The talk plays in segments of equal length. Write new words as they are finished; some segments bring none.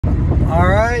All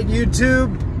right,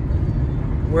 YouTube,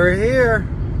 we're here.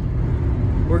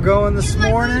 We're going this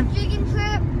morning. My first jigging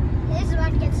trip. This is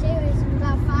about to get serious in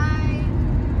about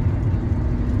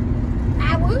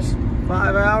 5 hours.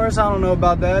 5 hours? I don't know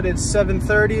about that. It's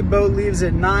 7:30. Boat leaves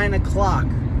at 9 o'clock.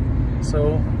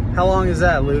 So, how long is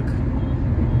that, Luke?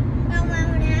 About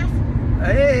 1.5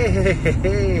 hours.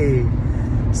 Hey,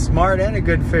 smart and a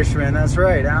good fisherman. That's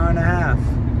right, hour and a half.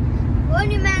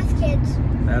 Learn your math, kids.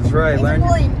 That's right. It's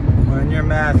Learn your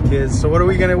math, kids. So, what do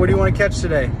you want to catch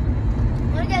today?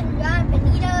 We're getting giant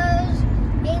bonitas,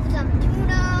 maybe some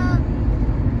tuna,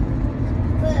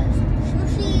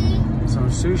 Some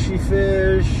sushi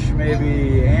fish,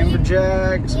 maybe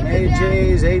amberjacks,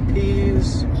 AJs,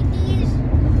 APs.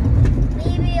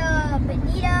 Maybe a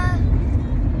bonita.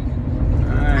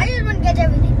 Alright. I just want to get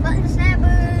everything. Mutton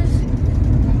snappers.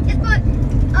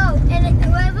 And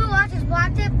whoever watches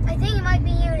Block Tip, I think he might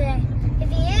be you today. If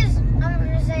he is, I'm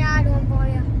going to say hi to him for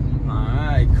you.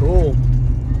 Alright, cool.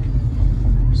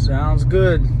 Sounds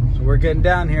good. So we're getting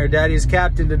down here. Daddy's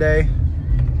captain today.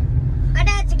 My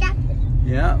dad's the captain.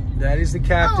 Yeah, Daddy's the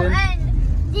captain. Oh,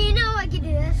 and do you know I can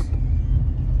do this?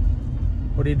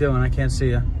 What are you doing? I can't see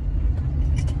you.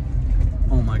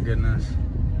 Oh my goodness.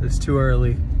 It's too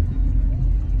early.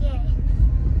 Yeah.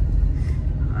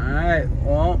 Alright,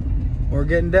 well, we're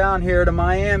getting down here to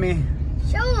Miami.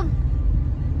 Show him.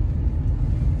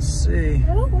 Let's see.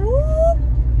 Ooh.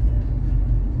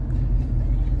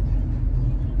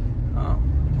 Oh.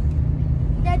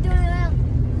 They're doing it well.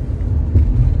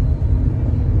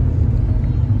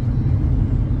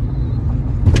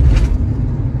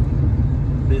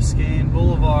 Biscayne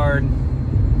Boulevard.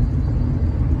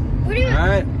 What are you doing?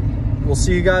 Alright, we'll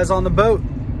see you guys on the boat.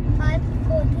 5,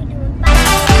 4, 3, 2, 1.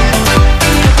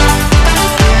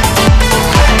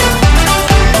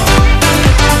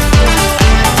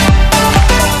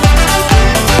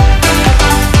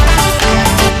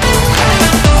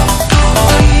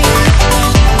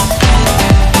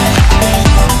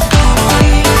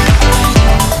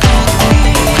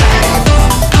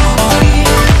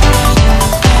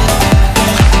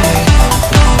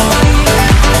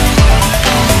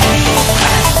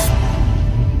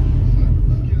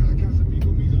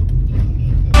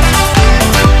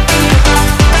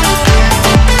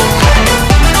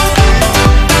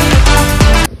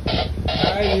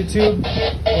 YouTube,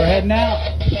 we're heading out.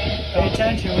 Pay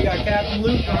attention, we got Captain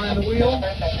Luke behind the wheel.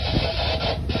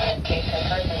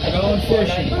 We're going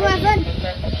fishing. What my friend?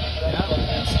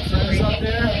 Yeah, some friends up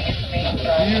there.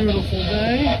 Beautiful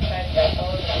day.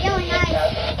 Really nice.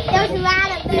 There was a lot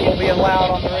of them. People being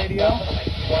loud on the radio.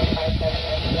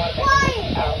 Quiet.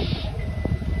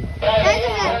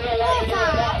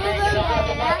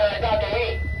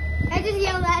 I just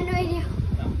yelled that in the radio.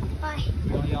 Bye. We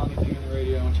don't yell anything in the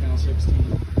radio on channel 16.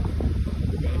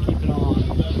 We gotta keep it on.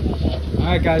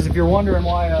 Alright guys, if you're wondering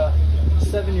why a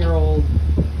 7-year-old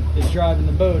is driving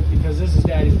the boat, because this is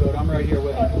Daddy's boat. I'm right here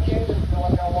with him.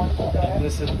 And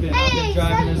this has been, I've been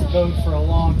driving this boat for a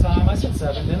long time. I said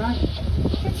 7, didn't I?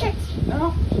 It's 6.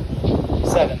 No?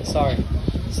 7, sorry.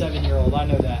 7-year-old, I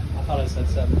know that. I thought I said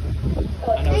 7.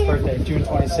 I know his birthday, June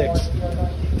 26th.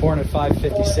 Born at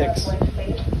 5:56.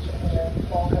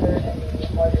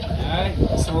 Alright,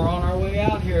 so we're on our way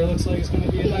out here. Looks like it's going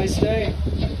to be a nice day.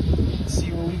 Let's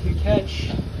see what we can catch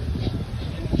in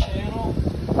the channel.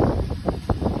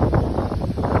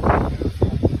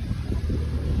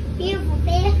 Beautiful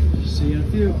fish. See you in a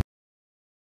few.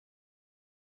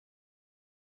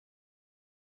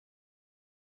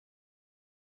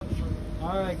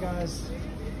 Alright guys,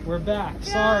 we're back.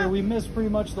 Sorry, we missed pretty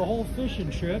much the whole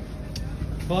fishing trip.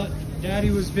 But Daddy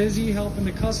was busy helping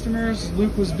the customers.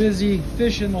 Luke was busy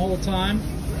fishing the whole time.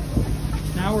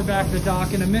 Now we're back to the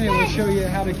dock. In a minute, we'll show you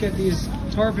how to get these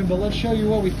tarpon, but let's show you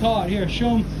what we caught. Here,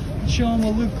 show them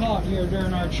what Luke caught here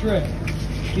during our trip.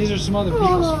 These are some other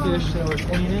people's fish that we're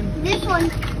cleaning. This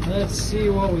one. Let's see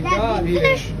what we got here.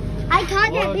 Fish. I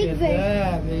caught that big fish.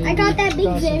 That, baby. I got that big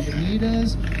Got fish. some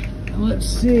bonitas. And let's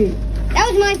see. That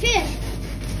was my fish.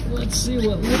 Let's see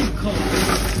what Luke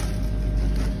caught.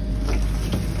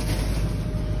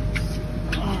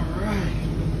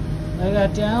 Lay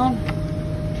that down.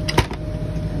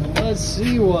 Let's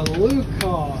see what Luke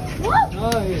caught. Woo!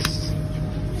 Nice.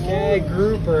 Okay,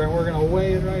 grouper, and we're gonna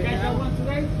weigh it right now.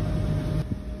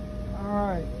 All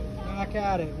right, back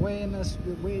at it. Weighed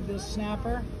this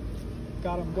snapper.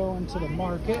 Got him going to the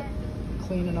market,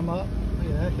 cleaning them up.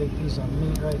 Look at that big piece of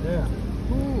meat right there.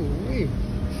 Ooh, wee.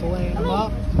 Filleting them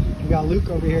up. We got Luke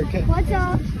over here. What's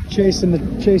up?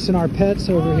 Chasing our pets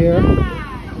over here.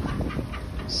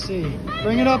 Let's see.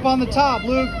 Bring it up on the top,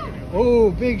 Luke. Oh,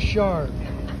 big shark.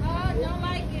 Don't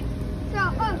like it.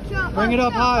 Stop. Bring it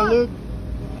up high, Luke.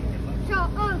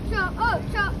 Tarpon,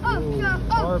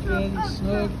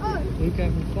 snook. Luke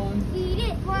having fun. Eat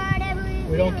it, whatever.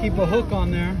 We don't keep a hook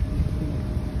on there.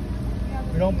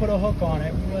 We don't put a hook on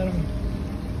it. We let him.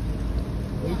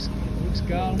 Luke's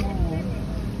got them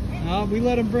on. We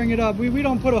let him bring it up. We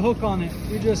don't put a hook on it.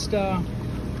 We just. Don't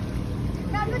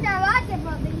put that rocket,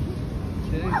 puppy.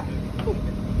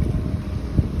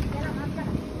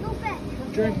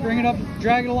 Okay. Bring it up.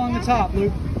 Drag it along the top,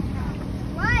 Luke.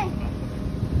 Why?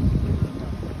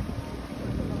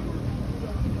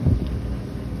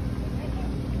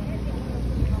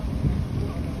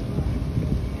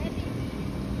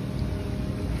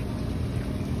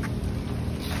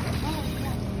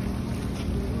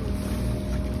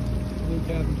 Luke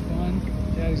having fun.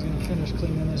 Daddy's gonna finish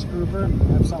cleaning this grouper.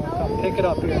 Have someone come pick it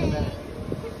up here in a minute.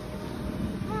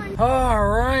 All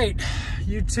right,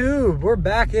 YouTube, we're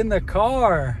back in the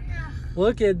car.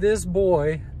 Look at this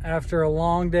boy after a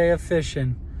long day of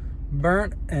fishing,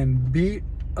 burnt and beat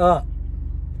up.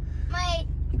 My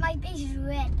face is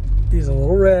red. He's a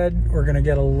little red. We're gonna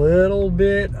get a little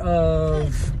bit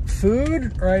of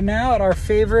food right now at our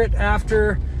favorite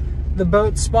after the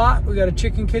boat spot. We got a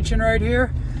chicken kitchen right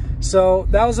here. So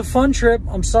that was a fun trip.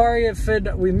 I'm sorry if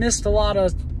we missed a lot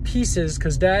of pieces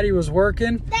because Daddy was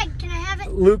working. Dad, can I have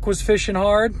it? Luke was fishing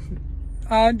hard.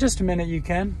 Just a minute, you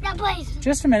can. No, please.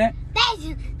 Just a minute.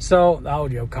 Please. So,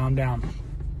 audio, calm down.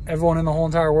 Everyone in the whole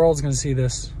entire world is going to see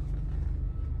this.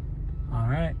 All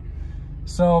right.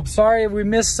 So, sorry if we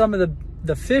missed some of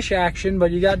the fish action,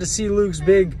 but you got to see Luke's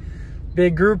big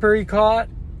grouper he caught.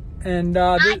 And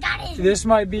this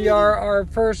might be our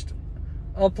first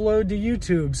upload to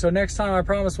YouTube. So next time, I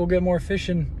promise we'll get more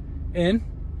fishing in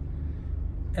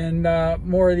and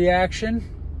more of the action.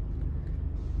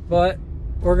 But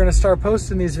we're gonna start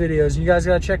posting these videos. You guys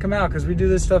gotta check them out because we do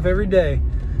this stuff every day.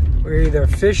 We're either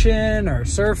fishing or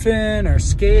surfing or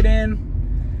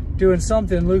skating, doing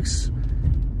something. Luke's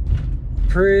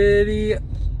pretty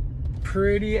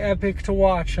epic to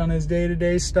watch on his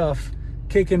day-to-day stuff.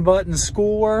 Kicking butt in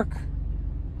schoolwork,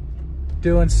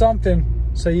 doing something.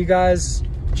 So you guys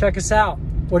check us out.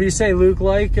 What do you say, Luke?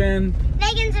 Like and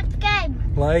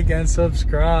subscribe. Like and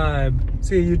subscribe.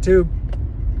 See you, YouTube.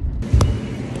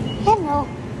 Hello.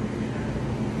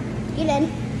 Get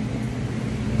in.